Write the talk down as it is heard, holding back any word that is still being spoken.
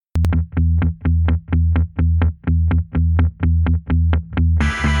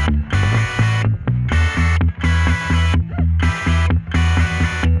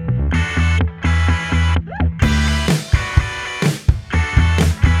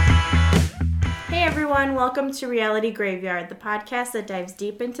everyone. Welcome to Reality Graveyard, the podcast that dives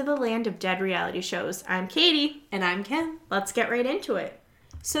deep into the land of dead reality shows. I'm Katie. And I'm Kim. Let's get right into it.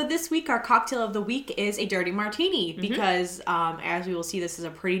 So this week, our cocktail of the week is a dirty martini because, as we will see, this is a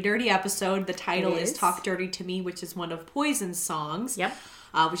pretty dirty episode. The title is Talk Dirty to Me, which is one of Poison's songs. Yep.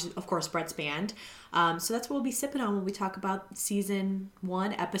 Which is, of course, Brett's band. So that's what we'll be sipping on when we talk about Season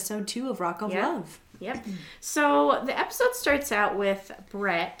 1, Episode 2 of Rock of Love. Yep. So the episode starts out with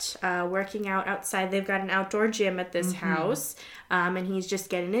Brett working out outside. They've got an outdoor gym at this house, and he's just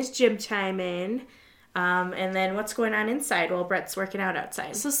getting his gym time in. And then what's going on inside while Brett's working out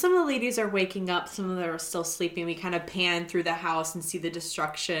outside? So some of the ladies are waking up. Some of them are still sleeping. We kind of pan through the house and see the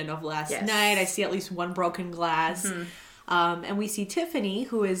destruction of last night. I see at least one broken glass. And we see Tiffany,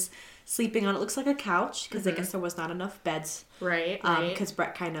 who is sleeping on, it looks like a couch, because I guess there was not enough beds. Right. Because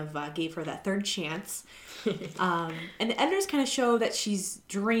Brett kind of gave her that third chance. And the editors kind of show that she's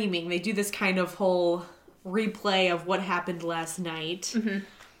dreaming. They do this kind of whole replay of what happened last night.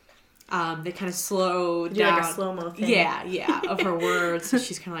 They kind of slow down. Like a slow-mo thing. Yeah, of her words. So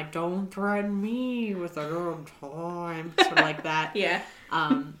she's kind of like, don't threaten me with a good time. Sort of like that. Yeah.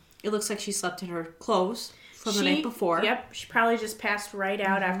 It looks like she slept in her clothes from the night before. Yep. She probably just passed right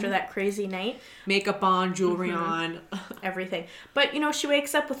out after that crazy night. Makeup on, jewelry on. Everything. But, she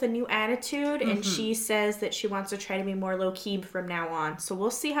wakes up with a new attitude, and she says that she wants to try to be more low-key from now on. So we'll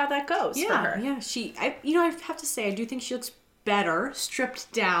see how that goes for her. Yeah, I have to say, I do think she looks better,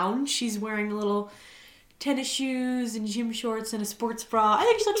 stripped down. She's wearing little tennis shoes and gym shorts and a sports bra. I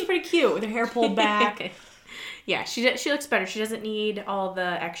think she looks pretty cute with her hair pulled back. Yeah, she looks better. She doesn't need all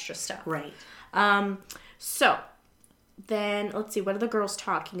the extra stuff. Right. So, then, let's see, what are the girls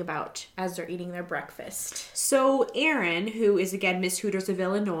talking about as they're eating their breakfast? So, Erin, who is, again, Miss Hooters of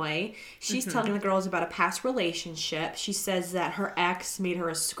Illinois, she's telling the girls about a past relationship. She says that her ex made her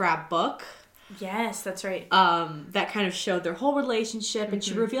a scrapbook. Yes, that's right. That kind of showed their whole relationship, and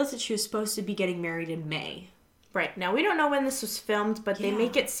she reveals that she was supposed to be getting married in May. Right. Now, we don't know when this was filmed, but they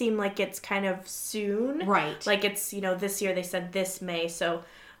make it seem like it's kind of soon. Right. Like it's, this year they said this May, so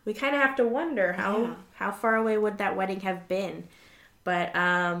we kind of have to wonder how far away would that wedding have been. But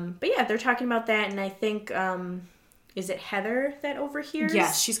yeah, they're talking about that, and I think, is it Heather that overhears?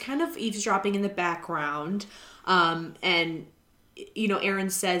 Yes, she's kind of eavesdropping in the background, and, Erin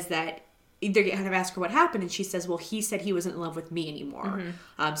says that they kind of ask her what happened, and she says, well, he said he wasn't in love with me anymore.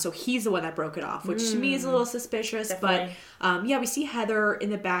 So he's the one that broke it off, which to me is a little suspicious. Definitely. But, we see Heather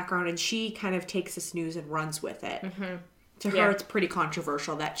in the background, and she kind of takes this news and runs with it. To her, it's pretty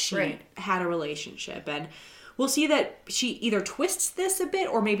controversial that she had a relationship. And we'll see that she either twists this a bit,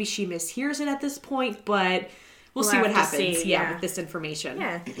 or maybe she mishears it at this point, but we'll see what happens with this information.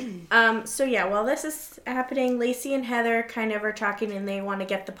 Yeah. While this is happening, Lacey and Heather kind of are talking, and they want to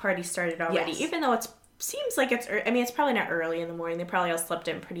get the party started already. Yes. Even though it seems like it's probably not early in the morning. They probably all slept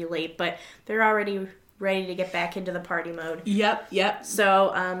in pretty late, but they're already ready to get back into the party mode. Yep.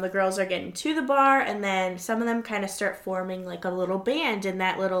 So the girls are getting to the bar, and then some of them kind of start forming like a little band in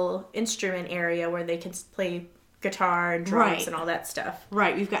that little instrument area where they can play guitar and drums and all that stuff.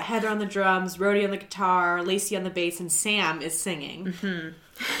 Right. We've got Heather on the drums, Rhodey on the guitar, Lacey on the bass, and Sam is singing.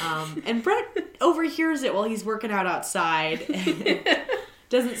 And Brett overhears it while he's working out outside.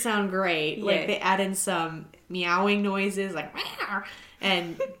 Doesn't sound great. Yeah. Like, they add in some meowing noises, like,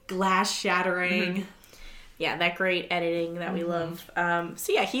 and glass shattering. Yeah, that great editing that we love.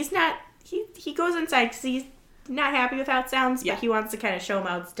 He's not... He goes inside because he's not happy with how it sounds, but he wants to kind of show them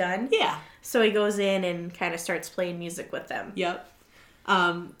how it's done. Yeah. So he goes in and kind of starts playing music with them. Yep.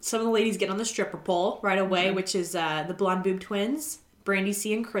 Some of the ladies get on the stripper pole right away, which is the Blonde Boob Twins, Brandy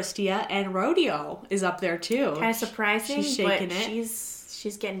C and Christia, and Rodeo is up there too. Kind of surprising, she's shaking but it.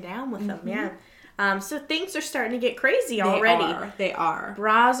 She's getting down with them, yeah. So things are starting to get crazy already. They are.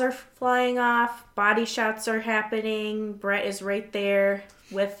 Bras are flying off. Body shots are happening. Brett is right there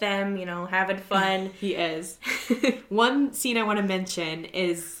with them, having fun. He is. One scene I want to mention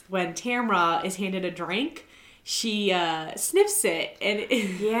is when Tamra is handed a drink. She sniffs it, and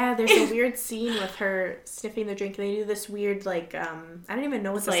there's a weird scene with her sniffing the drink. They do this weird, I don't even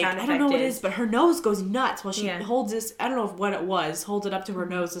know what the sound effect is. I don't know what it is, but her nose goes nuts while she holds this. I don't know what it was. Holds it up to her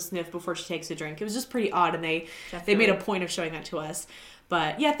nose to sniff before she takes a drink. It was just pretty odd, and they made a point of showing that to us.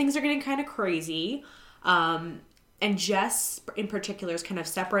 But yeah, things are getting kind of crazy. And Jess, in particular, is kind of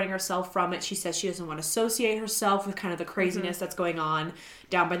separating herself from it. She says she doesn't want to associate herself with kind of the craziness that's going on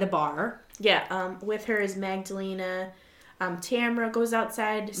down by the bar. Yeah, with her is Magdalena, Tamra goes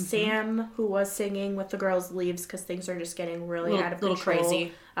outside. Sam, who was singing with the girls, leaves because things are just getting really out of control.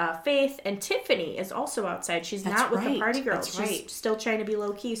 Crazy. Faith and Tiffany is also outside. She's not with the party girls. She's still trying to be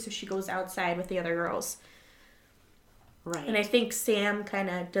low key, so she goes outside with the other girls. Right. And I think Sam kind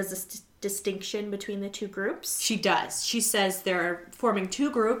of does this distinction between the two groups. She does. She says they're forming two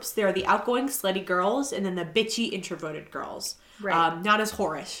groups. They're the outgoing, slutty girls, and then the bitchy, introverted girls. Right. Not as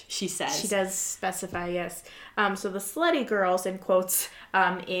whorish, she says. She does specify, yes. So the slutty girls, in quotes,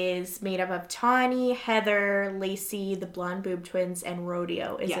 is made up of Tawny, Heather, Lacey, the blonde boob twins, and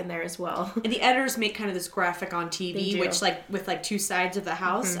Rodeo is in there as well. And the editors make kind of this graphic on TV, which with two sides of the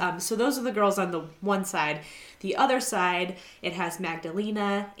house. So those are the girls on the one side. The other side, it has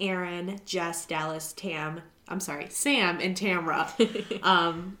Magdalena, Aaron, Jess, Dallas, Sam, and Tamra.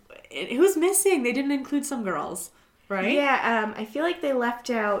 Who's missing? They didn't include some girls. Right? Yeah, I feel like they left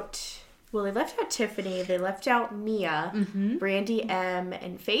out... Well, they left out Tiffany. They left out Mia, Brandy M,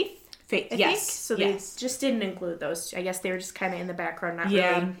 and Faith. I think. So they just didn't include those. I guess they were just kind of in the background, not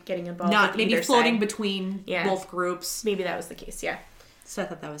really getting involved. Not maybe floating between both groups. Maybe that was the case. Yeah. So I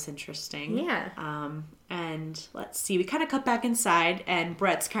thought that was interesting. Yeah. And let's see. We kind of cut back inside, and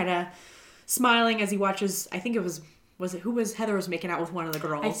Brett's kind of smiling as he watches. I think it was Heather was making out with one of the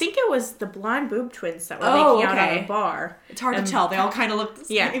girls? I think it was the blonde boob twins that were making out at a bar. It's hard to tell. They all kind of look the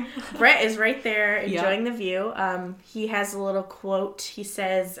same. Yeah. Brett is right there enjoying the view. He has a little quote. He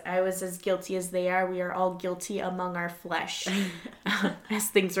says, "I was as guilty as they are. We are all guilty among our flesh." As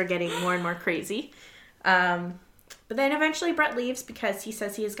things were getting more and more crazy. But then eventually Brett leaves because he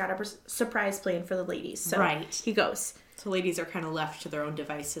says he has got a surprise plan for the ladies. So he goes. So ladies are kind of left to their own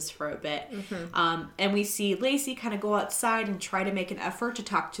devices for a bit. And we see Lacey kind of go outside and try to make an effort to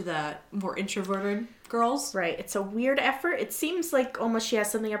talk to the more introverted girls. Right. It's a weird effort. It seems like almost she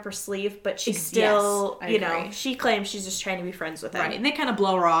has something up her sleeve, but she still, she claims she's just trying to be friends with them. Right. And they kind of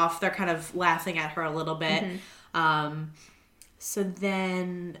blow her off. They're kind of laughing at her a little bit. So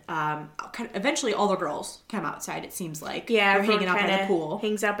then, eventually all the girls come outside, it seems like. Yeah. They're hanging out by the pool.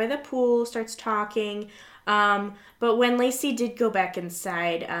 Hangs out by the pool, starts talking. But when Lacey did go back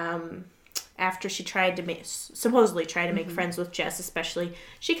inside, after she tried to supposedly make friends with Jess especially,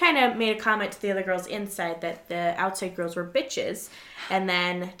 she kind of made a comment to the other girls inside that the outside girls were bitches, and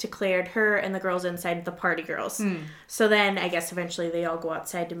then declared her and the girls inside the party girls. So then I guess eventually they all go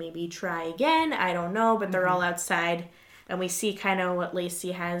outside to maybe try again. I don't know, but they're all outside, and we see kind of what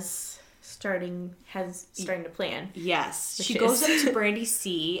Lacey has starting to plan. Yes. She goes up to Brandy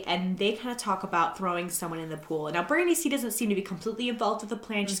C, and they kind of talk about throwing someone in the pool. Now, Brandy C doesn't seem to be completely involved with the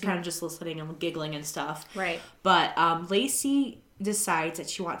plan. She's kind of just listening and giggling and stuff. Right. But Lacey decides that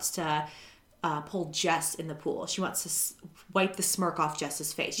she wants to pull Jess in the pool. She wants to wipe the smirk off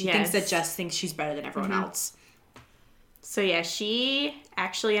Jess's face. She thinks that Jess thinks she's better than everyone else. So yeah, she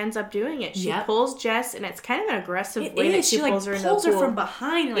actually ends up doing it. She pulls Jess, and it's kind of an aggressive way that she pulls her into the pool. She pulls her from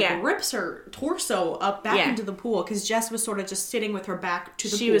behind and rips her torso up back into the pool, because Jess was sort of just sitting with her back to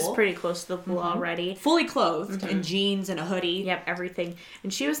the pool. She was pretty close to the pool already. Fully clothed in jeans and a hoodie. Yep, everything.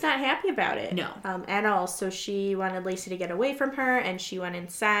 And she was not happy about it. No. At all. So she wanted Lacey to get away from her, and she went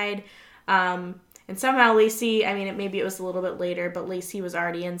inside. And somehow Lacey, maybe it was a little bit later, but Lacey was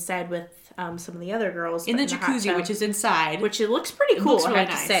already inside with some of the other girls. In the jacuzzi, which is inside. Which it looks pretty cool, looks really I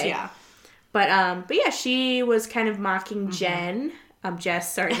have to say. Yeah. But yeah, she was kind of mocking Jen.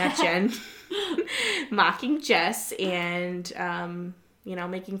 Jess, sorry, not Jen. Mocking Jess and,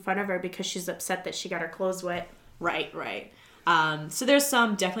 making fun of her because she's upset that she got her clothes wet. Right. So there's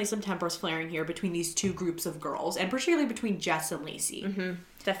definitely some tempers flaring here between these two groups of girls, and particularly between Jess and Lacey.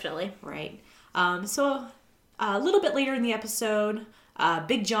 Definitely. Right. So a little bit later in the episode,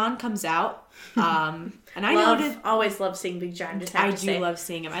 Big John comes out. And I always love seeing Big John. I do love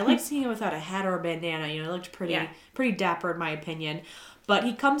seeing him. I like seeing him without a hat or a bandana. He looked pretty dapper in my opinion. But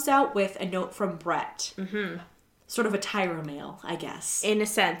he comes out with a note from Brett. Sort of a Tyra mail, I guess. In a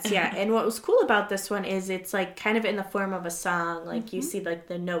sense, yeah. And what was cool about this one is it's like kind of in the form of a song. Like you see like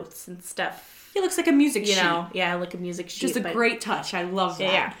the notes and stuff. It looks like a music sheet. Yeah, like a music sheet. Just a great touch. I love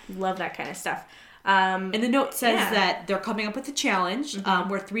that. Yeah, love that kind of stuff. And the note says that they're coming up with a challenge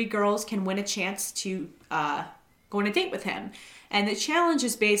where 3 girls can win a chance to go on a date with him. And the challenge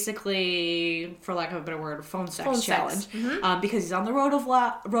is basically, for lack of a better word, a phone sex challenge. Because he's on the road a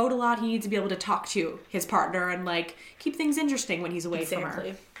lot. He needs to be able to talk to his partner and keep things interesting when he's away from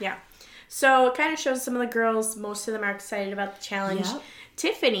her. Yeah. So it kind of shows some of the girls, most of them are excited about the challenge. Yep.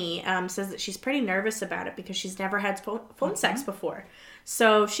 Tiffany says that she's pretty nervous about it because she's never had phone sex before.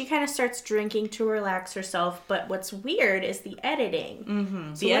 So she kind of starts drinking to relax herself, but what's weird is the editing.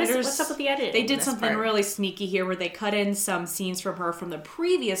 Mm-hmm. So what's up with the editing? They did something really sneaky here where they cut in some scenes from her from the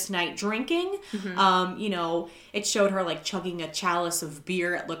previous night drinking. Mm-hmm. It showed her like chugging a chalice of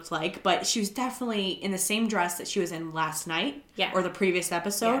beer, it looked like, but she was definitely in the same dress that she was in last night or the previous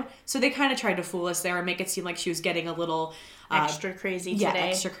episode. Yeah. So they kind of tried to fool us there and make it seem like she was getting a little... extra crazy today. Yeah,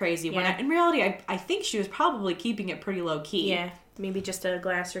 extra crazy. Yeah. When in reality, I think she was probably keeping it pretty low key. Yeah, maybe just a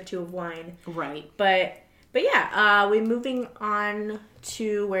glass or two of wine. Right. But yeah, we're moving on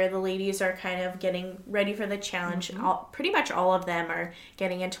to where the ladies are kind of getting ready for the challenge. Mm-hmm. Pretty much all of them are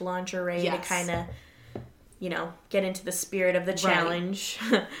getting into lingerie to kind of, get into the spirit of the challenge.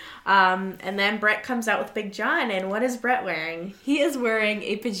 Right. And then Brett comes out with Big John, and what is Brett wearing? He is wearing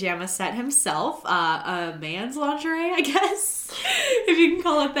a pajama set himself, a man's lingerie, I guess, if you can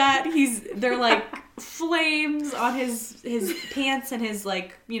call it that. They're like flames on his pants and his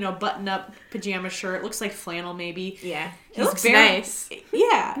button-up pajama shirt. Looks like flannel, maybe. Yeah, it looks nice.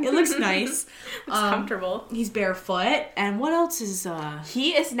 Yeah, it looks nice. It's comfortable. He's barefoot, and what else is?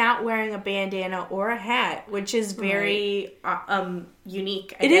 He is not wearing a bandana or a hat, which is very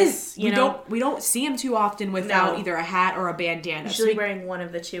unique. I guess. We don't see him too often without either a hat or a bandana. Usually wearing one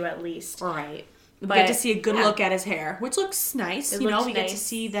of the two at least. Right. We get to see a good look at his hair, which looks nice. We get to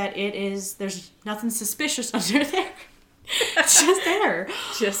see that there's nothing suspicious under there. It's just hair.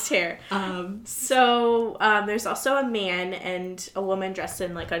 Just hair. So there's also a man and a woman dressed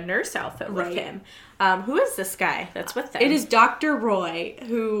in like a nurse outfit with him. Who is this guy that's with them? It is Dr. Roy,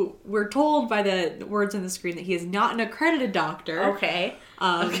 who we're told by the words on the screen that he is not an accredited doctor. Okay.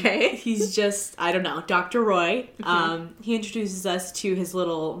 He's just, I don't know, Dr. Roy. He introduces us to his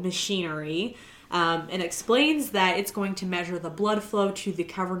little machinery. And explains that it's going to measure the blood flow to the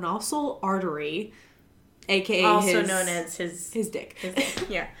cavernosal artery, aka also known as his dick.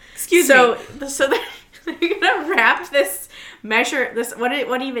 Yeah. Excuse me. So they're gonna wrap this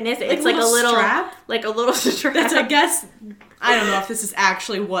what even is it? It's like a little strap? Like a little strap. That's, I guess, I don't know if this is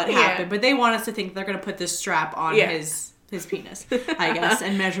actually what happened, but they want us to think they're gonna put this strap on his penis, I guess,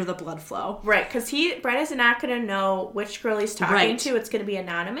 and measure the blood flow. Right, because Brett is not going to know which girl he's talking to. It's going to be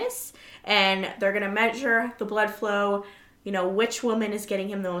anonymous, and they're going to measure the blood flow, which woman is getting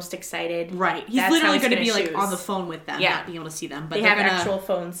him the most excited. Right. He's literally going to be, like, on the phone with them, not being able to see them. But they have actual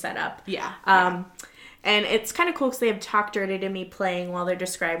phones set up. Yeah. And it's kind of cool because they have Talk Dirty to Me playing while they're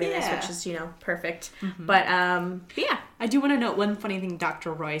describing this, which is, perfect. Mm-hmm. But, yeah. I do want to note one funny thing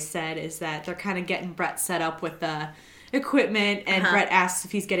Dr. Roy said is that they're kind of getting Brett set up with the equipment, and Brett asks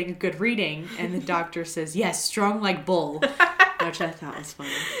if he's getting a good reading, and the doctor says, yes, strong like bull, which I thought was funny.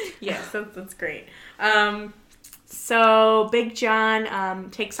 Yes, that's great. So Big John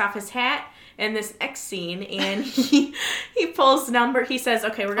takes off his hat in this X scene, and he pulls he says,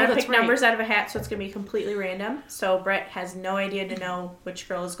 okay, we're going to pick numbers out of a hat, so it's going to be completely random. So Brett has no idea to know which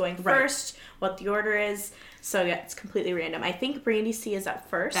girl is going first, what the order is. So yeah, it's completely random. I think Brandy C is up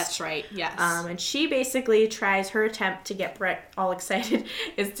first. That's right, yes. And she basically tries, her attempt to get Brett all excited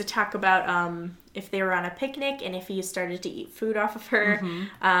is to talk about if they were on a picnic and if he started to eat food off of her. Mm-hmm.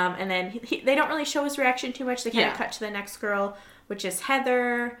 And then they don't really show his reaction too much. They kind of cut to the next girl, which is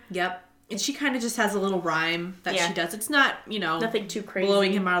Heather. Yep. And she kind of just has a little rhyme that she does. It's not, nothing too crazy,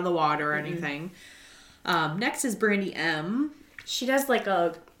 blowing him out of the water or anything. Next is Brandy M. She does like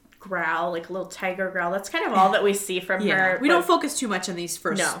a growl, like a little tiger growl. That's kind of all that we see from her. We don't focus too much on these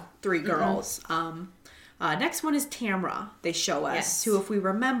first three girls. Mm-hmm. Next one is Tamra. They show us, who, if we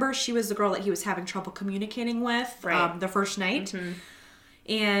remember, she was the girl that he was having trouble communicating with the first night. Mm-hmm.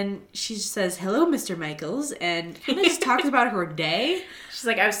 And she says, hello, Mr. Michaels, and kind of just talks about her day. She's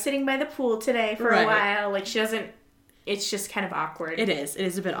like, I was sitting by the pool today for a while. Like, she doesn't, it's just kind of awkward. It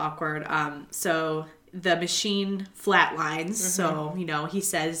is a bit awkward. So the machine flatlines. Mm-hmm.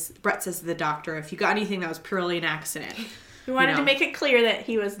 So, Brett says to the doctor, if you got anything, that was purely an accident. We wanted to make it clear that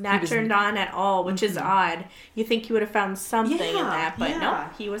he was not turned on at all, which is odd. You think he would have found something in that, but no,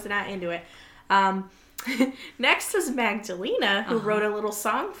 he was not into it. Next is Magdalena, who wrote a little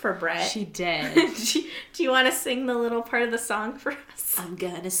song for Brett. She did. Do you want to sing the little part of the song for us? I'm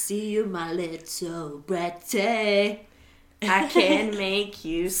gonna see you, my little Bretty. I can make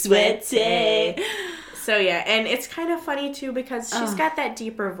you sweaty. So yeah, and it's kind of funny too because she's got that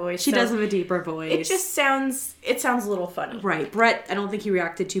deeper voice. She does have a deeper voice. It just sounds a little funny. Right. Brett, I don't think he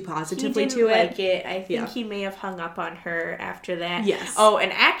reacted too positively to it. He didn't like it. I think he may have hung up on her after that. Yes. Oh,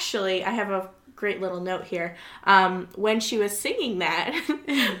 and actually, I have a great little note here. When she was singing that,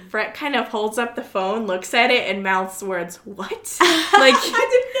 Brett kind of holds up the phone, looks at it, and mouths the words, "What?" Like, I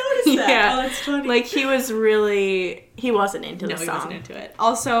didn't notice that. Yeah. Oh, that's funny. Like, he wasn't into the song. No, he wasn't into it.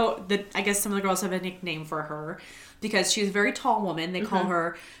 Also, I guess some of the girls have a nickname for her because she's a very tall woman. They call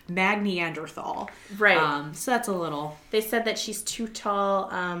her Mag Neanderthal. Right. So that's a little... They said that she's too tall,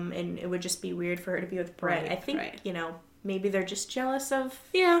 and it would just be weird for her to be with Brett. Right, I think, maybe they're just jealous of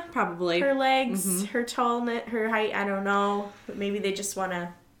probably her legs, her tallness, her height. I don't know. But maybe they just want to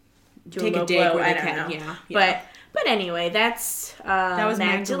take a dig where they can. Yeah. But anyway, that was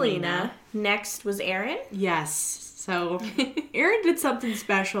Magdalena. Next was Erin. Yes. So Erin did something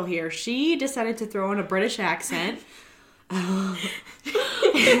special here. She decided to throw in a British accent.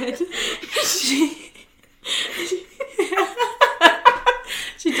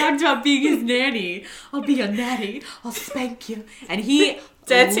 She talked about being his nanny. I'll be your nanny. I'll spank you. And he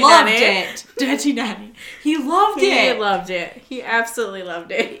loved it. Dirty nanny. He loved it. He loved it. He absolutely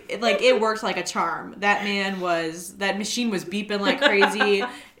loved it. It worked like a charm. That machine was beeping like crazy.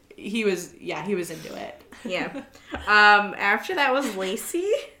 He was into it. Yeah. After that was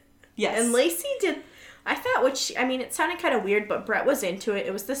Lacey. Yes. And Lacey did, I thought it sounded kind of weird, but Brett was into it.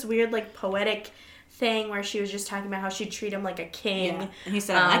 It was this weird, poetic thing where she was just talking about how she'd treat him like a king. Yeah. And he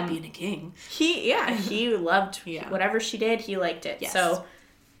said, I like being a king. He loved whatever she did, he liked it. Yes. So,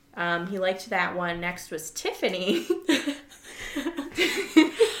 he liked that one. Next was Tiffany.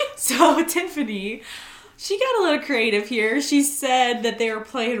 So, Tiffany, she got a little creative here. She said that they were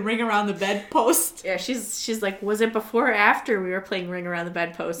playing Ring Around the Bedpost. Yeah, she's like, was it before or after we were playing Ring Around the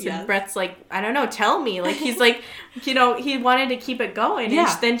Bedpost? Yes. And Brett's like, I don't know, tell me. Like, he's like, he wanted to keep it going.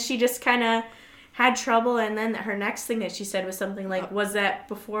 Yeah. And then she just kind of had trouble, and then her next thing that she said was something like, was that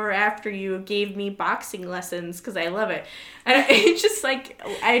before or after you gave me boxing lessons? Because I love it. And it's just like,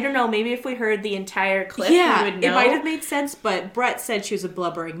 I don't know, maybe if we heard the entire clip, we would know. It might have made sense, but Brett said she was a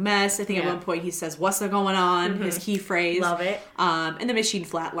blubbering mess. I think at one point he says, what's going on? His key phrase. Love it. And the machine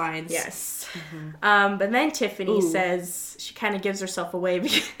flatlines. Yes. But then Tiffany says, she kind of gives herself away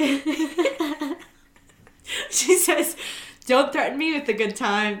because she says, don't threaten me with a good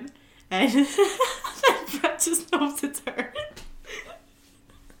time. And Brett just knows it's her.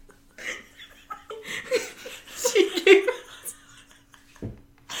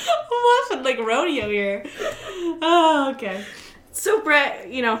 I'm laughing like rodeo here. Oh, okay. So Brett,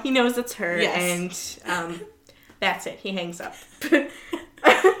 he knows it's her, yes. And that's it. He hangs up.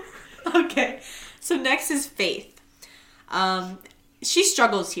 Okay. So next is Faith. She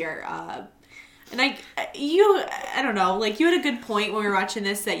struggles here. And I don't know, you had a good point when we were watching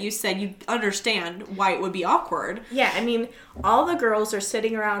this that you said you understand why it would be awkward. Yeah, all the girls are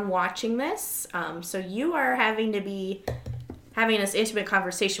sitting around watching this, so you are having to be having this intimate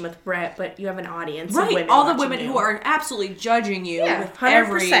conversation with Brett, but you have an audience of women all the women who are absolutely judging you with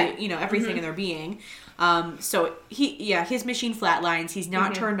 100%. Everything in their being. So his machine flatlines, he's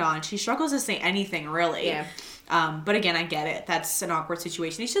not turned on. She struggles to say anything, really. Yeah. But again, I get it. That's an awkward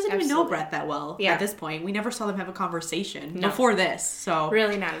situation. She doesn't even know Brett that well at this point. We never saw them have a conversation before this. So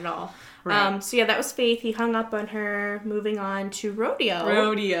really not at all. Right. So that was Faith. He hung up on her. Moving on to Rodeo.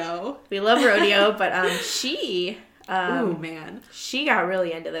 We love Rodeo, but she... oh, man. She got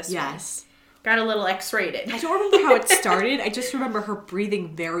really into this one. Yes. Got a little X-rated. I don't remember how it started. I just remember her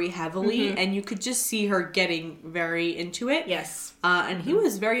breathing very heavily, and you could just see her getting very into it. Yes. And he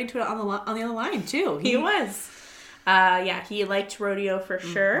was very into it on the other line, too. He was. He liked Rodeo for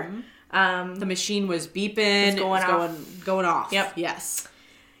sure. The machine was beeping. It was going off. Yep. Yes.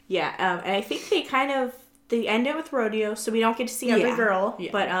 Yeah. And I think they end it with Rodeo, so we don't get to see every girl. Yeah.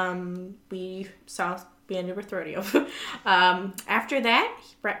 But we ended with Rodeo. After that,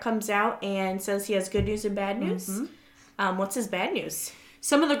 Brett comes out and says he has good news and bad news. What's his bad news?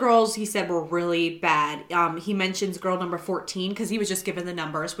 Some of the girls, he said, were really bad. He mentions girl number 14 because he was just given the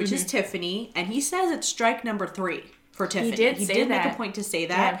numbers, which is Tiffany. And he says it's strike number 3 for Tiffany. He did make a point to say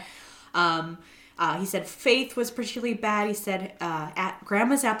that. Yeah. He said Faith was particularly bad. He said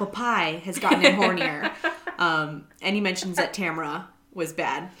Grandma's apple pie has gotten in hornier. And he mentions that Tamara was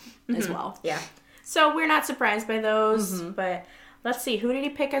bad as well. Yeah. So we're not surprised by those. But let's see. Who did he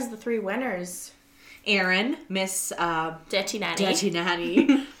pick as the 3 winners? Erin, Miss Detty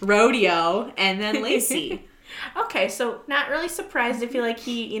Natty, Rodeo, and then Lacey. Okay, so not really surprised. I feel like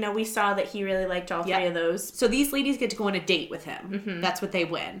we saw that he really liked all 3 of those. So these ladies get to go on a date with him. That's what they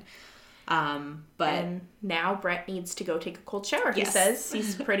win. And now Brett needs to go take a cold shower. He says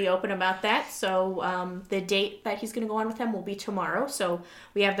he's pretty open about that. So the date that he's going to go on with him will be tomorrow. So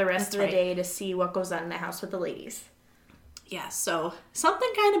we have the rest of the day to see what goes on in the house with the ladies. Yeah, so something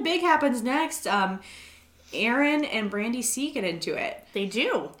kind of big happens next. Aaron and Brandy C get into it. They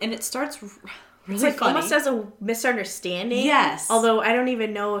do. And it starts really it's funny. Almost as a misunderstanding. Yes. Although I don't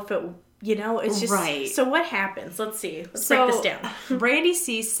even know if it, it's just... Right. So what happens? Let's see. Let's break this down. Brandy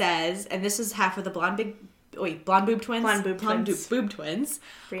C says, and this is half of the blonde boob twins. Boob twins.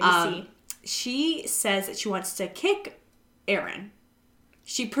 Brandy C. She says that she wants to kick Aaron.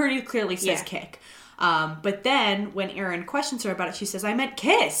 She pretty clearly says kick. But then when Aaron questions her about it, she says, I meant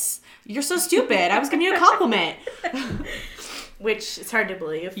kiss. You're so stupid. I was giving you a compliment. Which is hard to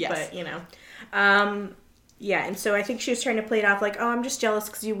believe, yes. But, yeah, and so I think she was trying to play it off like, oh, I'm just jealous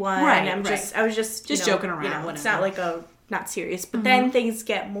because you won. Right, I was just joking around. It's not like not serious. But then things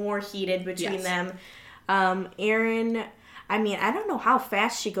get more heated between them. Aaron... I mean, I don't know how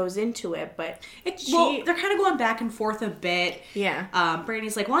fast she goes into it, but they're kind of going back and forth a bit. Yeah.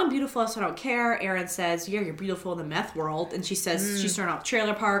 Brandy's like, well, I'm beautiful, so I don't care. Aaron says, yeah, you're beautiful in the meth world. And she says she's throwing out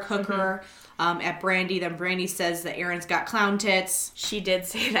trailer park hooker at Brandy. Then Brandy says that Aaron's got clown tits. She did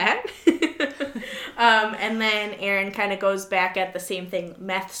say that. And then Aaron kind of goes back at the same thing,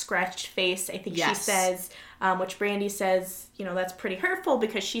 meth scratched face, I think she says, which Brandy says, that's pretty hurtful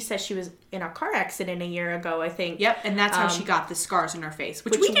because she says she was in a car accident a year ago, I think. Yep, and that's how she got the scars on her face,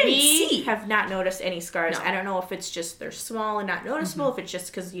 which we didn't see. Have not noticed any scars. No. I don't know if it's just they're small and not noticeable, if it's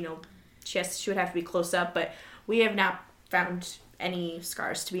just because, she would have to be close up, but we have not found any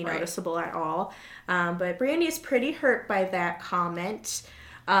scars to be noticeable at all. But Brandy is pretty hurt by that comment.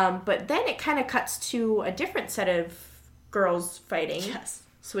 But then it kind of cuts to a different set of girls fighting. Yes.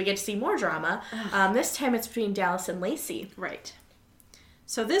 So we get to see more drama. This time it's between Dallas and Lacey. Right.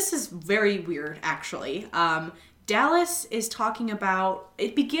 So this is very weird, actually. Dallas is talking about...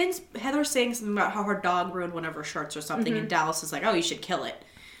 It begins... Heather saying something about how her dog ruined one of her shirts or something, and Dallas is like, oh, you should kill it.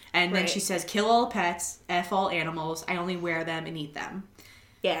 And then she says, kill all pets, F all animals, I only wear them and eat them.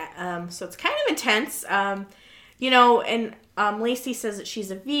 Yeah, so it's kind of intense. And Lacey says that she's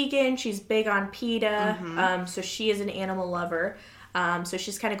a vegan, she's big on PETA, so she is an animal lover. So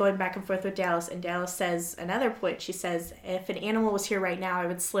she's kind of going back and forth with Dallas, and Dallas says another point. She says, if an animal was here right now, I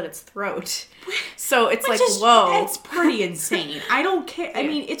would slit its throat. So it's whoa. It's pretty insane. I don't care. I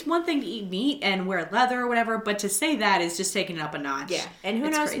mean, it's one thing to eat meat and wear leather or whatever, but to say that is just taking it up a notch. Yeah. And who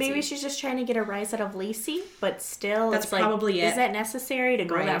knows, maybe she's just trying to get a rise out of Lacey, but still, that's probably it. Is that necessary to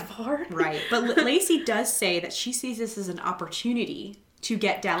go that far? Right. But Lacey does say that she sees this as an opportunity to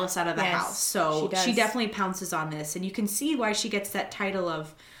get Dallas out of the house. So she definitely pounces on this. And you can see why she gets that title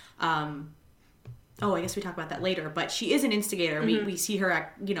of, I guess we talk about that later, but she is an instigator. We see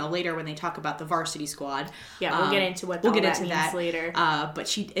her, later when they talk about the varsity squad. Yeah, we'll get into what that means later. But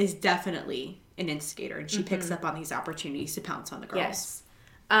she is definitely an instigator, and she picks up on these opportunities to pounce on the girls. Yes.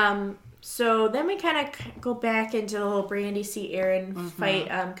 So then we kind of go back into the whole Brandy C. Aaron fight,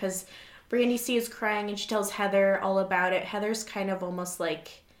 because Brandy C is crying and she tells Heather all about it. Heather's kind of almost like,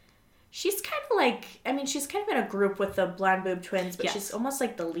 she's kind of in a group with the blonde boob twins, but she's almost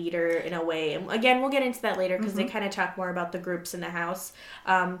like the leader in a way. And again, we'll get into that later because they kind of talk more about the groups in the house.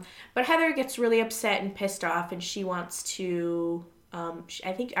 But Heather gets really upset and pissed off, and she wants to... I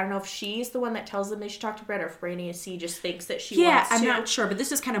don't know if she's the one that tells them they should talk to Brett, or if Brandy C just thinks that she wants to. Yeah, I'm not sure, but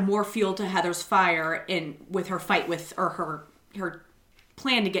this is kind of more fuel to Heather's fire with her fight with, or her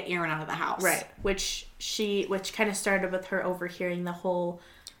plan to get Aaron out of the house. Right, which kind of started with her overhearing the whole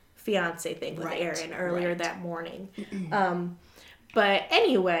fiance thing with Aaron earlier that morning. But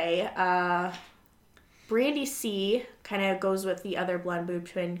anyway, Brandy C kind of goes with the other blonde boob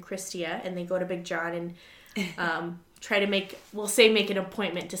twin, Christia, and they go to Big John and try to make an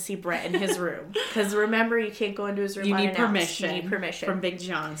appointment to see Brett in his room. Because remember, you can't go into his room unannounced. You need permission from Big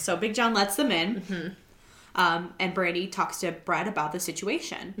John. So Big John lets them in. And Brandy talks to Brett about the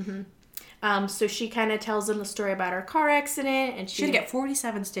situation. So she kind of tells him the story about her car accident, and she had to get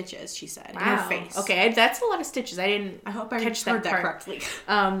 47 stitches, she said, in her face. Okay, that's a lot of stitches. I hope I catch that correctly.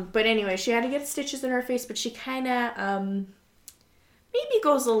 But anyway, she had to get stitches in her face, but she kind of maybe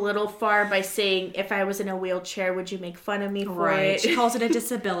goes a little far by saying, if I was in a wheelchair, would you make fun of me for it? She calls it a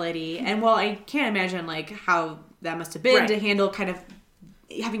disability. And well, I can't imagine how that must have been to handle kind of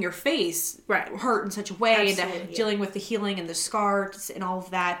having your face hurt in such a way, and dealing with the healing and the scars and all of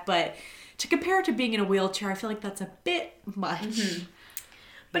that. But to compare it to being in a wheelchair, I feel like that's a bit much.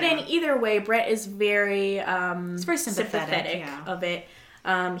 But in either way, Brett is very, it's very sympathetic of it.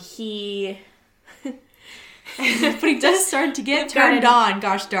 But he does start to get turned on,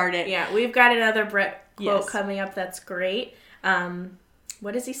 gosh darn it. Yeah, we've got another Brett quote coming up that's great.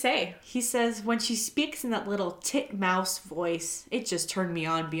 What does he say? He says, when she speaks in that little titmouse voice, it just turned me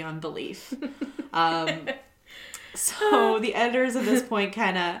on beyond belief. So the editors at this point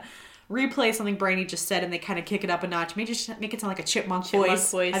kind of replay something Brandy just said, and they kind of kick it up a notch, make it sound like a chipmunk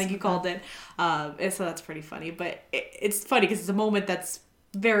voice. I think you called it. And so that's pretty funny. But it's funny because it's a moment that's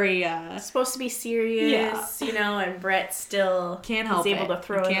very supposed to be serious, you know, and Brett still can't help is able to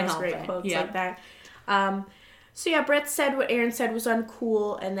throw in those great quotes like that. So yeah, Brett said what Aaron said was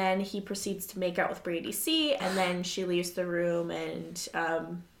uncool, and then he proceeds to make out with Brandy C, and then she leaves the room, and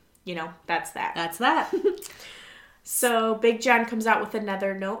you know, that's that. That's that. So Big John comes out with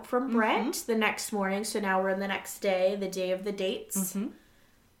another note from Brett the next morning. So now we're in the next day, the day of the dates.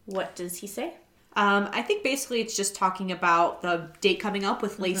 What does he say? I think basically it's just talking about the date coming up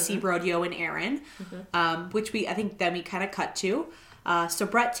with Lacey, Rodeo, and Aaron, which I think we kind of cut to. So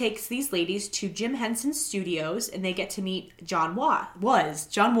Brett takes these ladies to Jim Henson's studios, and they get to meet Don Was.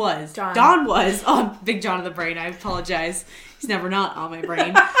 Oh, Big John of the brain. I apologize. He's never not on my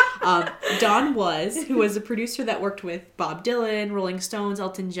brain. Don Was, who was a producer that worked with Bob Dylan, Rolling Stones,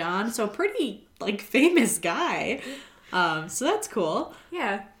 Elton John. So a pretty, famous guy. So that's cool.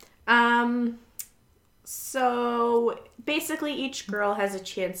 Yeah. So basically each girl has a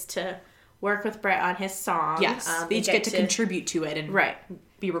chance to work with Brett on his song. Yes, they each get to contribute to it and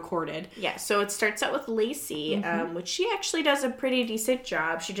be recorded. Yeah, so it starts out with Lacey, which she actually does a pretty decent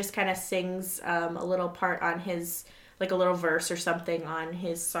job. She just kind of sings a little part on his, a little verse or something on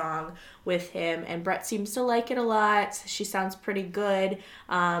his song with him, and Brett seems to like it a lot. She sounds pretty good.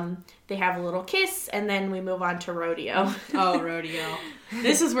 They have a little kiss, and then we move on to Rodeo. Oh, Rodeo.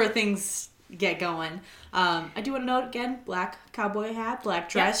 This is where things get going. I do want to note again, black cowboy hat, black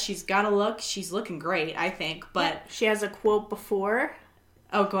dress. Yep. She's got a look. She's looking great, I think. But she has a quote before.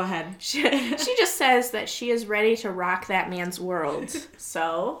 Oh, go ahead. She just says that she is ready to rock that man's world.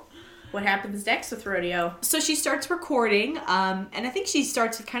 So, what happens next with Rodeo? So she starts recording, and I think she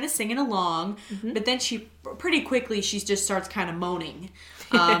starts kind of singing along, but then she pretty quickly just starts kind of moaning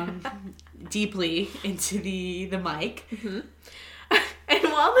deeply into the mic. And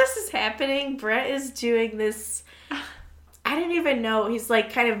while this is happening, Brett is doing this, I don't even know, he's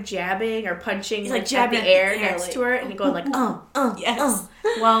kind of jabbing or punching jabbing at the air next to her, and going yes.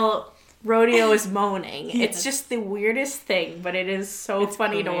 While Rodeo is moaning. Yes. It's just the weirdest thing, but it's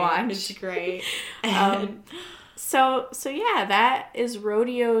funny to watch. It's great. So yeah, that is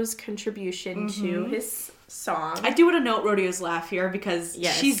Rodeo's contribution to his song. I do want to note Rodeo's laugh here because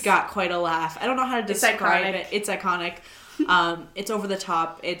she's got quite a laugh. I don't know how to describe it. It's iconic. It's over the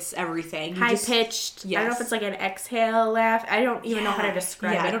top. It's everything. High pitched. Yes. I don't know if it's an exhale laugh. I don't even know how to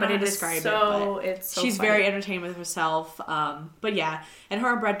describe it. I don't know how to describe it. It's so she's funny. Very entertained with herself. But yeah, and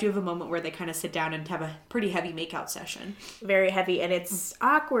her and Brett do have a moment where they kind of sit down and have a pretty heavy makeout session. Very heavy, and it's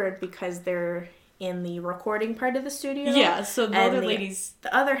awkward because they're in the recording part of the studio. Yeah, so the other ladies,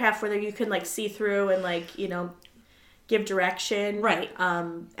 the other half where you can see through and give direction. Right.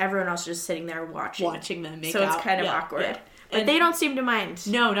 Everyone else is just sitting there watching them make out. So it's kind of awkward. Yeah. But they don't seem to mind.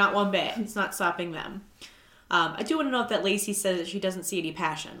 No, not one bit. It's not stopping them. I do want to note that Lacey says that she doesn't see any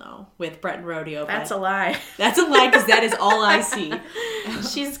passion, though, with Brett and Rodeo. That's a lie. That's a lie, because that is all I see.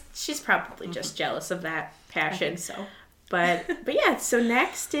 She's probably just jealous of that passion. I think so. But yeah, so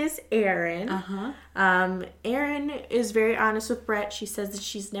next is Erin. Erin is very honest with Brett. She says that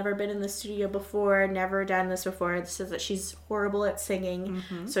she's never been in the studio before, never done this before. It says that she's horrible at singing,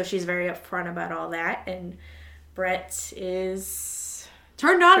 so she's very upfront about all that. And Brett is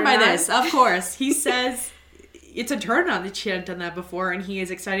turned on by this, of course. He says it's a turn on that she hadn't done that before, and he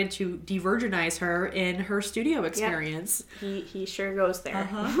is excited to de-virginize her in her studio experience. Yep. He sure goes there.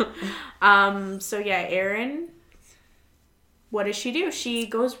 So yeah, Erin, what does she do? She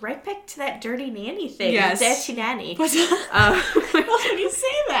goes right back to that dirty nanny thing. Yes. Dirty nanny. How can you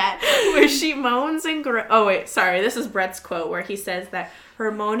say that? Where she moans and groans. Oh, wait. Sorry. This is Brett's quote where he says that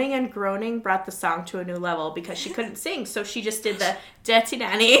her moaning and groaning brought the song to a new level because she couldn't sing. So she just did the dirty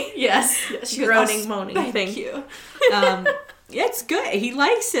nanny. Yes. She groaning, moaning thing. Thank you. It's good. He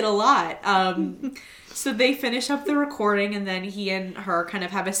likes it a lot. So they finish up the recording, and then he and her kind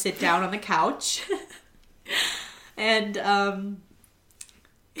of have a sit down on the couch. And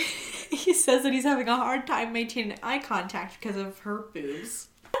he says that he's having a hard time maintaining eye contact because of her boobs.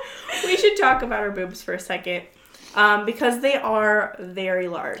 We should talk about her boobs for a second. Because they are very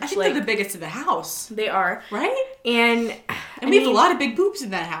large. I think they're the biggest in the house. They are. Right? And we have a lot of big boobs in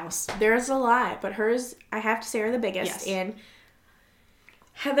that house. There's a lot, but hers, I have to say, are the biggest. Yes. And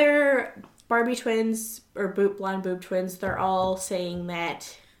Heather, Barbie twins, or blonde boob twins, they're all saying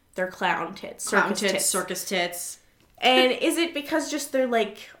that they're clown tits. Circus tits. And is it because just they're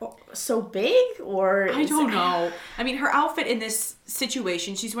like so big, or I don't know. I mean, her outfit in this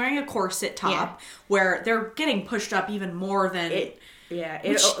situation, she's wearing a corset top where they're getting pushed up even more than it. Yeah,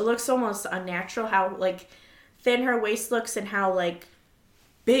 it looks almost unnatural how like thin her waist looks and how like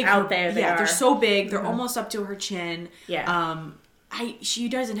big out there they are. They're so big. They're almost up to her chin. Yeah. She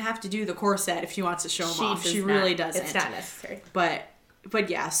doesn't have to do the corset if she wants to show them off. She really doesn't. It's not necessary.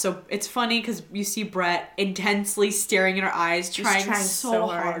 But yeah, so it's funny because you see Brett intensely staring in her eyes, trying so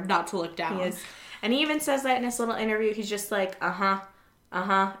hard not to look down. He is. And he even says that in his little interview. He's just like, and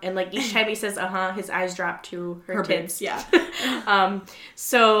like each time he says his eyes drop to her tits. Boobs, yeah.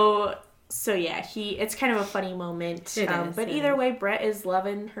 So yeah, it's kind of a funny moment. But either way, Brett is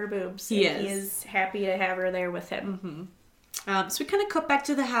loving her boobs. He is happy to have her there with him. Mm-hmm. So we kind of cut back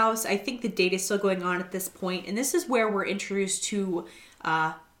to the house. I think the date is still going on at this point, and this is where we're introduced to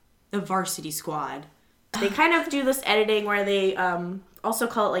the Varsity Squad. They kind of do this editing where they also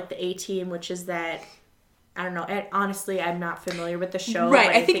call it like the A-Team, which is that, I don't know, honestly, I'm not familiar with the show. Right,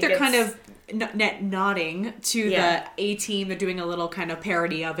 I think they're kind of nodding to the A-Team. They're doing a little kind of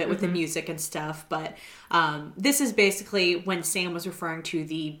parody of it with the music and stuff, but this is basically when Sam was referring to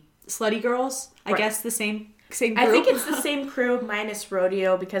the Slutty Girls, I guess the same group. I think it's the same crew minus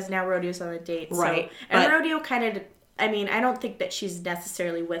Rodeo, because now Rodeo's on a date. Right. So, and Rodeo kind of, I mean, I don't think that she's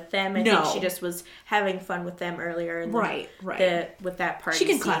necessarily with them. I think she just was having fun with them earlier. In with that party She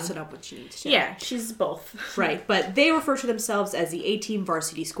can scene. class it up when she needs to. Yeah, she's both. Right, but they refer to themselves as the A-Team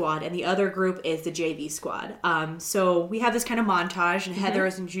Varsity Squad, and the other group is the JV Squad. So we have this kind of montage, and Heather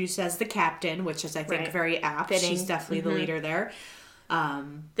is introduced as the captain, which is, I think, very apt. Fitting. She's definitely the leader there.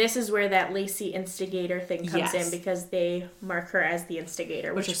 This is where that Lacey instigator thing comes in, because they mark her as the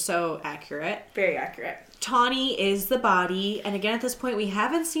instigator. Which is so accurate. Very accurate. Tawny is the body, and again at this point we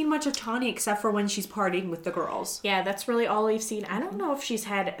haven't seen much of Tawny except for when she's partying with the girls. Yeah, that's really all we've seen. I don't know if she's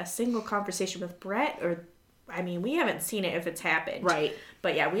had a single conversation with Brett, or, I mean, we haven't seen it if it's happened. Right.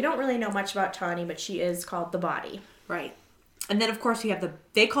 But yeah, we don't really know much about Tawny, but she is called the body. Right. And then, of course, we have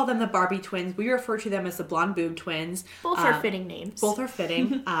they call them the Barbie twins. We refer to them as the blonde boob twins. Both are fitting names. Both are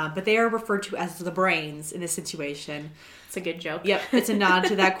fitting, but they are referred to as the brains in this situation. It's a good joke. Yep, it's a nod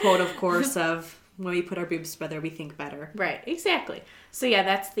to that quote, of course, of when we put our boobs together, we think better. Right, exactly. So yeah,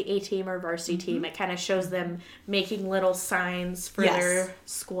 that's the A-Team or Varsity Team. It kind of shows them making little signs for their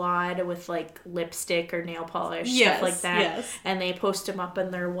squad with like lipstick or nail polish, stuff like that. Yes. And they post them up on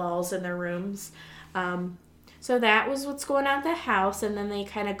their walls in their rooms. So that was what's going on at the house, and then they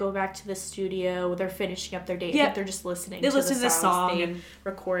kind of go back to the studio. They're finishing up their date. I think they're just listening to the song they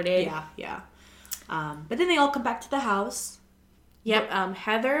recorded. Yeah. But then they all come back to the house. Yep.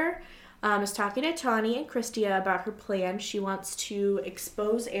 Heather is talking to Tawny and Christia about her plan. She wants to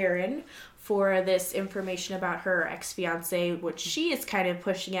expose Aaron for this information about her ex-fiance, which she is kind of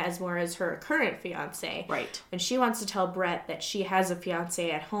pushing it as more as her current fiance. Right. And she wants to tell Brett that she has a fiance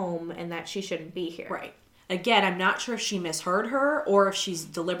at home and that she shouldn't be here. Right. Again, I'm not sure if she misheard her or if she's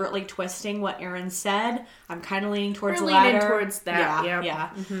deliberately twisting what Aaron said. I'm kind of leaning towards the latter. Leaning towards that, yeah.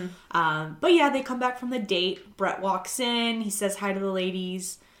 Mm-hmm. But yeah, they come back from the date. Brett walks in. He says hi to the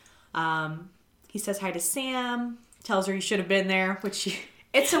ladies. He says hi to Sam. Tells her he should have been there, which she...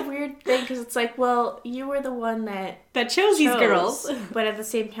 It's a weird thing because it's like, well, you were the one that chose these girls. But at the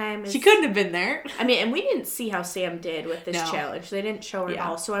same time... She couldn't have been there. I mean, and we didn't see how Sam did with this challenge. They didn't show her at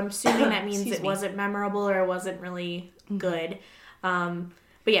all. So I'm assuming that means it wasn't memorable or it wasn't really good. But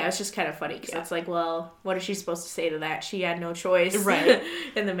yeah, it's just kind of funny because it's like, well, what is she supposed to say to that? She had no choice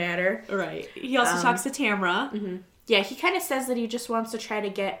in the matter. Right. He also talks to Tamra. Mm-hmm. Yeah, he kind of says that he just wants to try to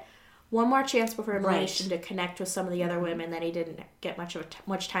get one more chance before elimination to connect with some of the other women that he didn't get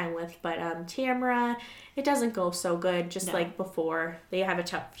much time with. But Tamra, it doesn't go so good, just like before. They have a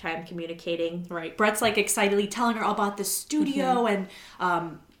tough time communicating. Right. Brett's like excitedly telling her all about the studio and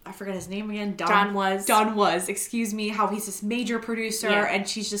I forgot his name again. Don Was, excuse me, how he's this major producer and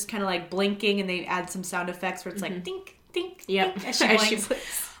she's just kind of like blinking and they add some sound effects where it's like dink, dink, dink as she blinks.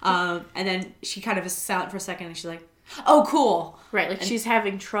 And then she kind of is silent for a second and she's like, oh, cool. Right, like she's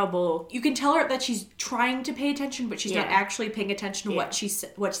having trouble. You can tell her that she's trying to pay attention, but she's not actually paying attention to what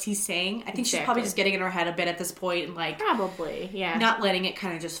he's saying. I think she's probably just getting in her head a bit at this point and like... Probably, yeah. Not letting it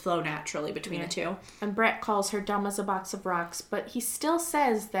kind of just flow naturally between the two. And Brett calls her dumb as a box of rocks, but he still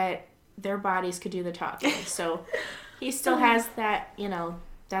says that their bodies could do the talking. So he still has that,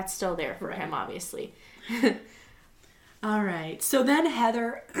 that's still there for him, obviously. All right. So then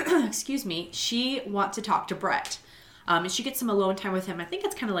Heather, excuse me, she wants to talk to Brett. And she gets some alone time with him. I think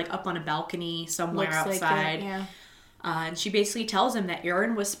it's kind of like up on a balcony somewhere outside. And she basically tells him that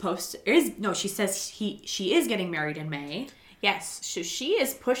Aaron was supposed to... she says she is getting married in May. Yes, so she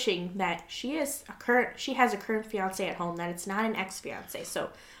is pushing that she has a current fiance at home, that it's not an ex-fiance. So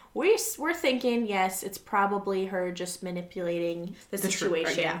we're thinking, yes, it's probably her just manipulating the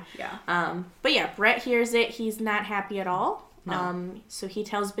situation. Yeah. But yeah, Brett hears it. He's not happy at all. No. So he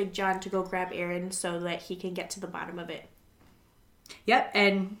tells Big John to go grab Aaron so that he can get to the bottom of it. Yep,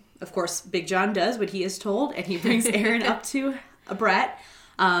 and of course, Big John does what he is told, and he brings Aaron up to Brett.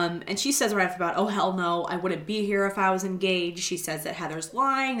 And she says right after about, oh, hell no, I wouldn't be here if I was engaged. She says that Heather's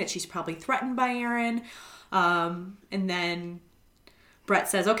lying, that she's probably threatened by Aaron. And then Brett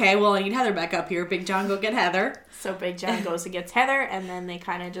says, okay, well, I need Heather back up here. Big John, go get Heather. So Big John goes and gets Heather, and then they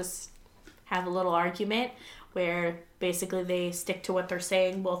kind of just have a little argument where basically they stick to what they're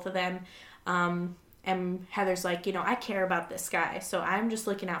saying, both of them. And Heather's like, I care about this guy, so I'm just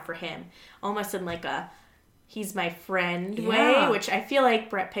looking out for him. Almost in like a... he's my friend way, which I feel like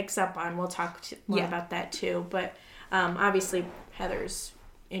Brett picks up on. We'll talk more about that too. But obviously Heather's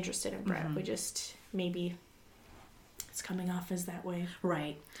interested in Brett. We just, maybe it's coming off as that way.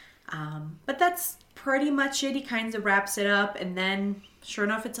 Right. But that's pretty much it. He kind of wraps it up. And then, sure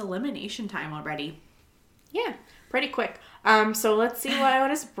enough, it's elimination time already. Yeah, pretty quick. So let's see, what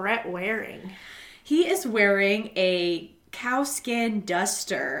is Brett wearing? He is wearing a cowskin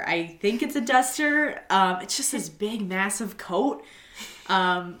duster. I think it's a duster. It's just this big, massive coat.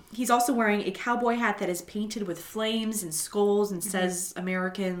 He's also wearing a cowboy hat that is painted with flames and skulls and says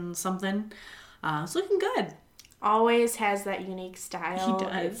American something. It's looking good. Always has that unique style. He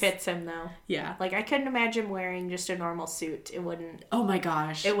does. It fits him though. Yeah. Like I couldn't imagine wearing just a normal suit. It wouldn't. Oh my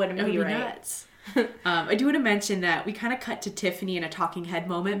gosh. It wouldn't be right. Nuts. I do want to mention that we kind of cut to Tiffany in a talking head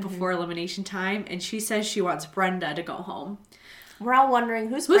moment before elimination time, and she says she wants Brenda to go home. We're all wondering,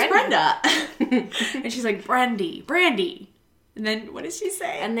 who's Brenda? And she's like, Brandy. And then what does she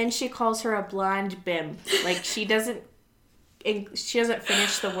say? And then she calls her a blonde bim. Like she doesn't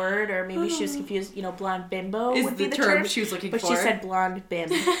finish the word, or maybe she was confused. Blonde bimbo is would be the term she was looking for. But she said blonde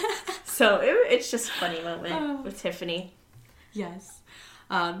bim. So it's just a funny moment with Tiffany. Yes.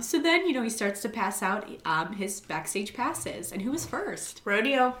 So then, he starts to pass out his backstage passes. And who was first?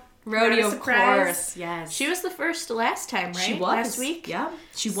 Rodeo, of course. Yes. She was the first last time, right? She was. Last week? Yeah.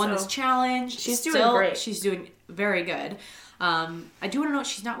 She won this challenge. She's doing great. She's doing very good. I do want to note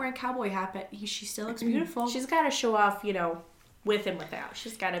she's not wearing a cowboy hat, but she still looks beautiful. She's got to show off, with and without.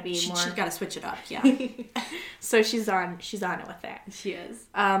 She's got to be more... She's got to switch it up, yeah. So she's on it with that. She is.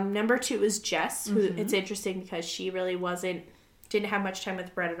 Number 2 is Jess, who it's interesting because she really didn't have much time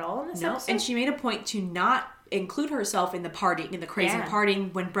with Brett at all in this episode. And she made a point to not include herself in the partying, in the crazy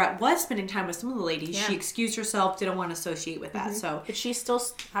partying. When Brett was spending time with some of the ladies, she excused herself, didn't want to associate with that. So, but she still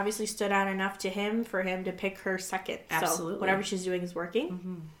obviously stood out enough to him for him to pick her second. Absolutely. So whatever she's doing is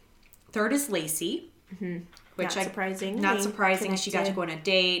working. Third is Lacey. Which not surprising. Not surprising. She got to go on a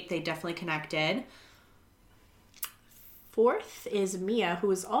date. They definitely connected. Fourth is Mia, who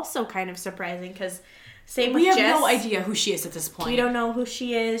is also kind of surprising because... Same with Jess. We have no idea who she is at this point. We don't know who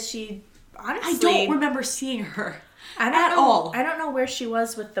she is. She honestly... I don't remember seeing her all. I don't know where she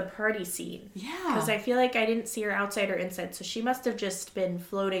was with the party scene. Yeah. Because I feel like I didn't see her outside or inside, so she must have just been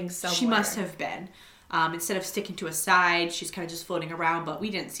floating somewhere. She must have been. Instead of sticking to a side, she's kind of just floating around, but we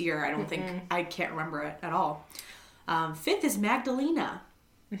didn't see her. I don't think... I can't remember it at all. Fifth is Magdalena.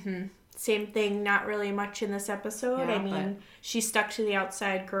 Same thing, not really much in this episode. Yeah, she stuck to the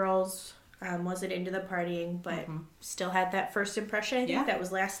outside girls... wasn't into the partying, but still had that first impression. I think that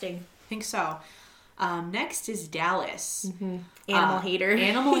was lasting. I think so. Next is Dallas. Animal hater.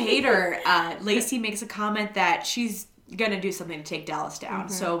 Animal hater. Lacey makes a comment that she's going to do something to take Dallas down.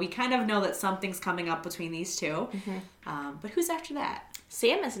 So we kind of know that something's coming up between these two. But who's after that?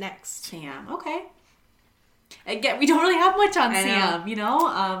 Sam is next. Sam. Okay. Again, we don't really have much on Sam,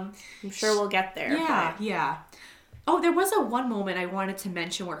 I'm sure we'll get there. Yeah. Oh, there was one moment I wanted to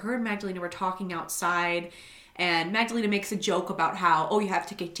mention where her and Magdalena were talking outside, and Magdalena makes a joke about how, you have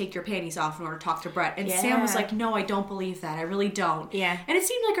to take your panties off in order to talk to Brett. And Sam was like, no, I don't believe that. I really don't. Yeah. And it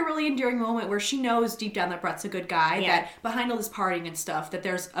seemed like a really endearing moment where she knows deep down that Brett's a good guy, that behind all this partying and stuff, that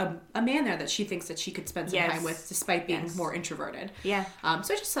there's a man there that she thinks that she could spend some time with despite being more introverted. Yeah.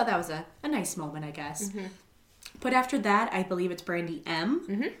 So I just thought that was a nice moment, I guess. But after that, I believe it's Brandy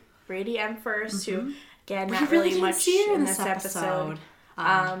M. Brandy M first, who... Again, not really much in this episode.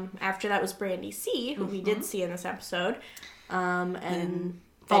 After that was Brandy C, who we did see in this episode. And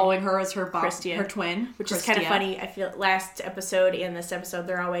following her as her Christia, her twin. Which is kind of funny. I feel last episode and this episode,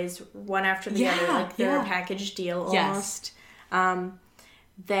 they're always one after the other. Like they're a package deal almost. Then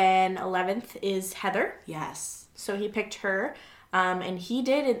 11th is Heather. Yes. So he picked her. And he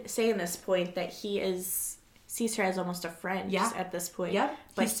did say in this point that he sees her as almost a friend at this point. Yep.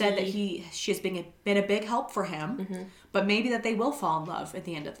 But he said that she has been a big help for him, but maybe that they will fall in love at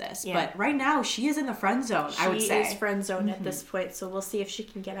the end of this. Yeah. But right now, she is in the friend zone, I would say. She is friend zone at this point, so we'll see if she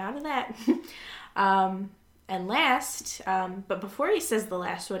can get out of that. And last, but before he says the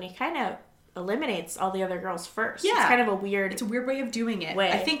last one, he kind of eliminates all the other girls first. Yeah. It's kind of a weird... It's a weird way of doing it.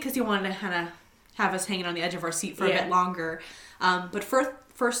 I think because he wanted to kind of have us hanging on the edge of our seat for a bit longer. But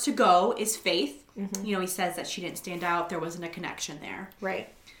first to go is Faith. You know, he says that she didn't stand out. There wasn't a connection there. Right.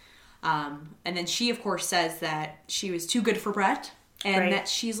 And then she, of course, says that she was too good for Brett and that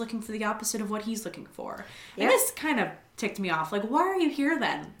she's looking for the opposite of what he's looking for. Yep. And this kind of ticked me off. Like, why are you here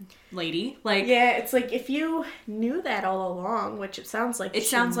then, lady? Like, yeah, it's like if you knew that all along, which it sounds like she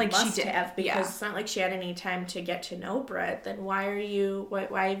did have, because it's not like she had any time to get to know Brett, then why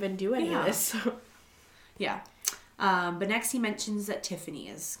even do any of this? Yeah. But next he mentions that Tiffany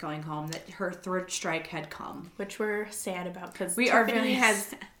is going home, that her third strike had come. Which we're sad about, because Tiffany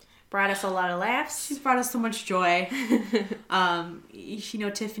has brought us a lot of laughs. She's brought us so much joy.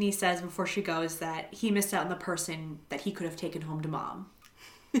 Tiffany says before she goes that he missed out on the person that he could have taken home to mom.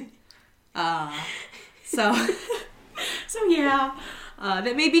 So yeah.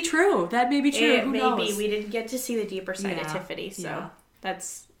 That may be true. Who knows? We didn't get to see the deeper side of Tiffany, so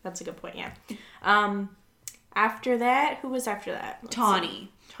that's a good point, yeah. After that, who was after that?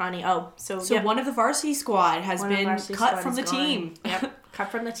 Tawny. Oh, so one of the varsity squad has been cut from the team. Yep, cut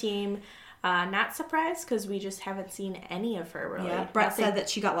from the team. Not surprised, because we just haven't seen any of her, really. Yeah, Brett said that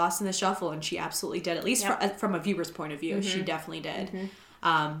she got lost in the shuffle, and she absolutely did. At least from a viewer's point of view, she definitely did.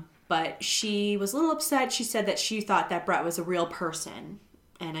 But she was a little upset. She said that she thought that Brett was a real person,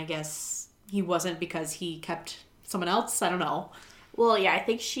 and I guess he wasn't because he kept someone else. I don't know. Well, yeah, I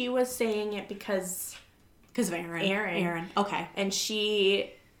think she was saying it because of Aaron. Okay. And she,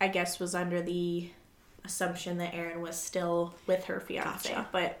 I guess, was under the assumption that Aaron was still with her fiance. Gotcha.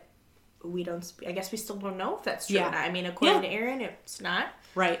 But I guess we still don't know if that's true or not. I mean, according to Aaron, it's not.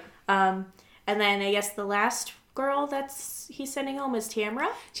 Right. And then I guess the last girl he's sending home is Tamra.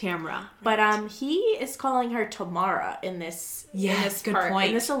 Right. But he is calling her Tamara in this good part. point.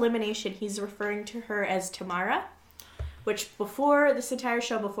 In this elimination, he's referring to her as Tamara, which before this entire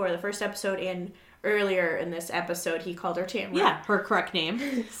show, before the first episode and earlier in this episode, he called her Tamra. Yeah, her correct name.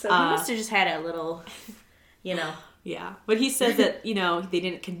 So he must have just had a little, Yeah, but he says that, they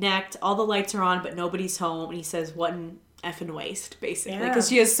didn't connect. All the lights are on, but nobody's home. And he says, what an effing waste, basically. Because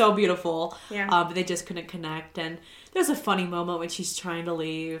she is so beautiful. Yeah. But they just couldn't connect. And there's a funny moment when she's trying to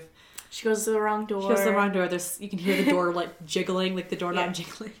leave. She goes to the wrong door. You can hear the door, jiggling, the doorknob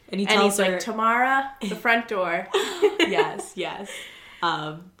jiggling. And he's her, like, Tamara, the front door. Yes.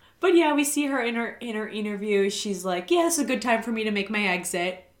 But yeah, we see her in her interview. She's like, yeah, this is a good time for me to make my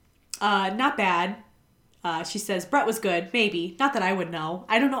exit. Not bad. She says, Brett was good, maybe. Not that I would know.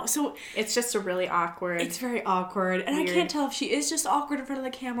 I don't know. So it's just a really awkward. It's very awkward. And weird. I can't tell if she is just awkward in front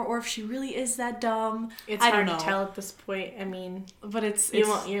of the camera or if she really is that dumb. It's hard to tell at this point. I mean, but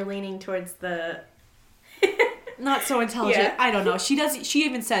you're leaning towards the not so intelligent. Yeah. I don't know. She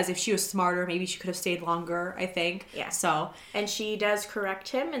even says if she was smarter, maybe she could have stayed longer, I think. Yeah. So. And she does correct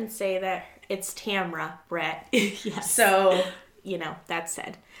him and say that it's Tamra, Brett. Yes. So, that's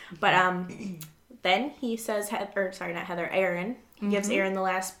said. But, then he says, Aaron. He gives Aaron the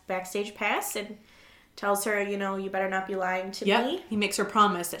last backstage pass and tells her, you better not be lying to me. He makes her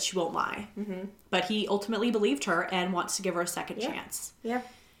promise that she won't lie. Mm-hmm. But he ultimately believed her and wants to give her a second chance. Yeah.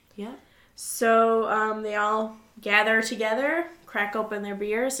 So they all gather together, crack open their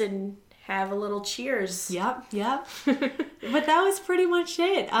beers, and have a little cheers. Yep. But that was pretty much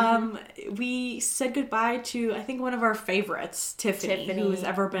it. We said goodbye to, I think, one of our favorites, Tiffany. Who's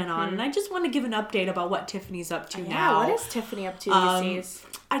ever been on. And I just want to give an update about what Tiffany's up to now. What is Tiffany up to these days?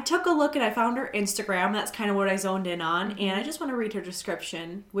 I took a look and I found her Instagram. That's kind of what I zoned in on. And I just want to read her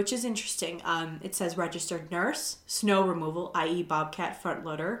description, which is interesting. It says registered nurse, snow removal, i.e. Bobcat front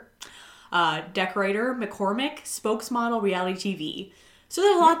loader, decorator, McCormick, spokesmodel, reality TV. So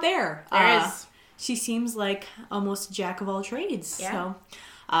there's a lot there. There is. She seems like almost a jack of all trades. Yeah. So,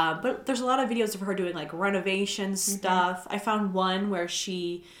 but there's a lot of videos of her doing renovation stuff. I found one where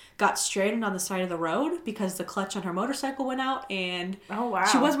she got stranded on the side of the road because the clutch on her motorcycle went out, and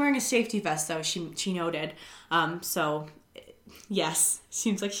she was wearing a safety vest though. She noted. So yes,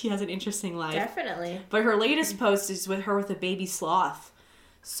 seems like she has an interesting life. Definitely. But her latest post is with a baby sloth.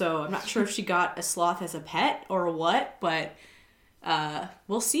 So I'm not sure if she got a sloth as a pet or what, but.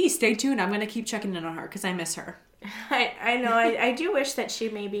 We'll see. Stay tuned. I'm going to keep checking in on her because I miss her. I know. I do wish that she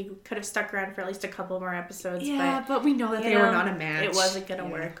maybe could have stuck around for at least a couple more episodes. Yeah, but we know that they were not a match. It wasn't going to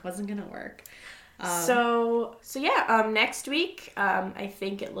work. It wasn't going to work. So yeah, next week, I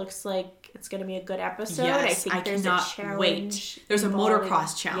think it looks like it's going to be a good episode. Yes, I think there's a challenge. Wait. There's a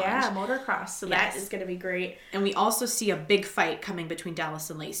motocross challenge. Yeah, motocross. So that is going to be great. And we also see a big fight coming between Dallas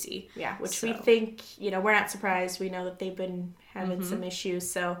and Lacey. Yeah, which we think, we're not surprised. We know that they've been having some issues,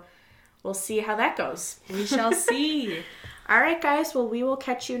 so we'll see how that goes. We shall see. All right, guys. Well, we will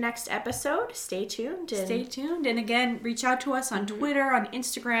catch you next episode. Stay tuned. And again, reach out to us on Twitter, on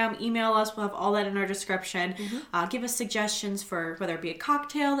Instagram, email us. We'll have all that in our description. Give us suggestions for whether it be a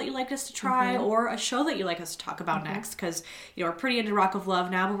cocktail that you'd like us to try or a show that you'd like us to talk about next. Because, we're pretty into Rock of Love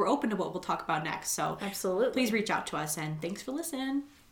now, but we're open to what we'll talk about next. So absolutely, please reach out to us, and thanks for listening.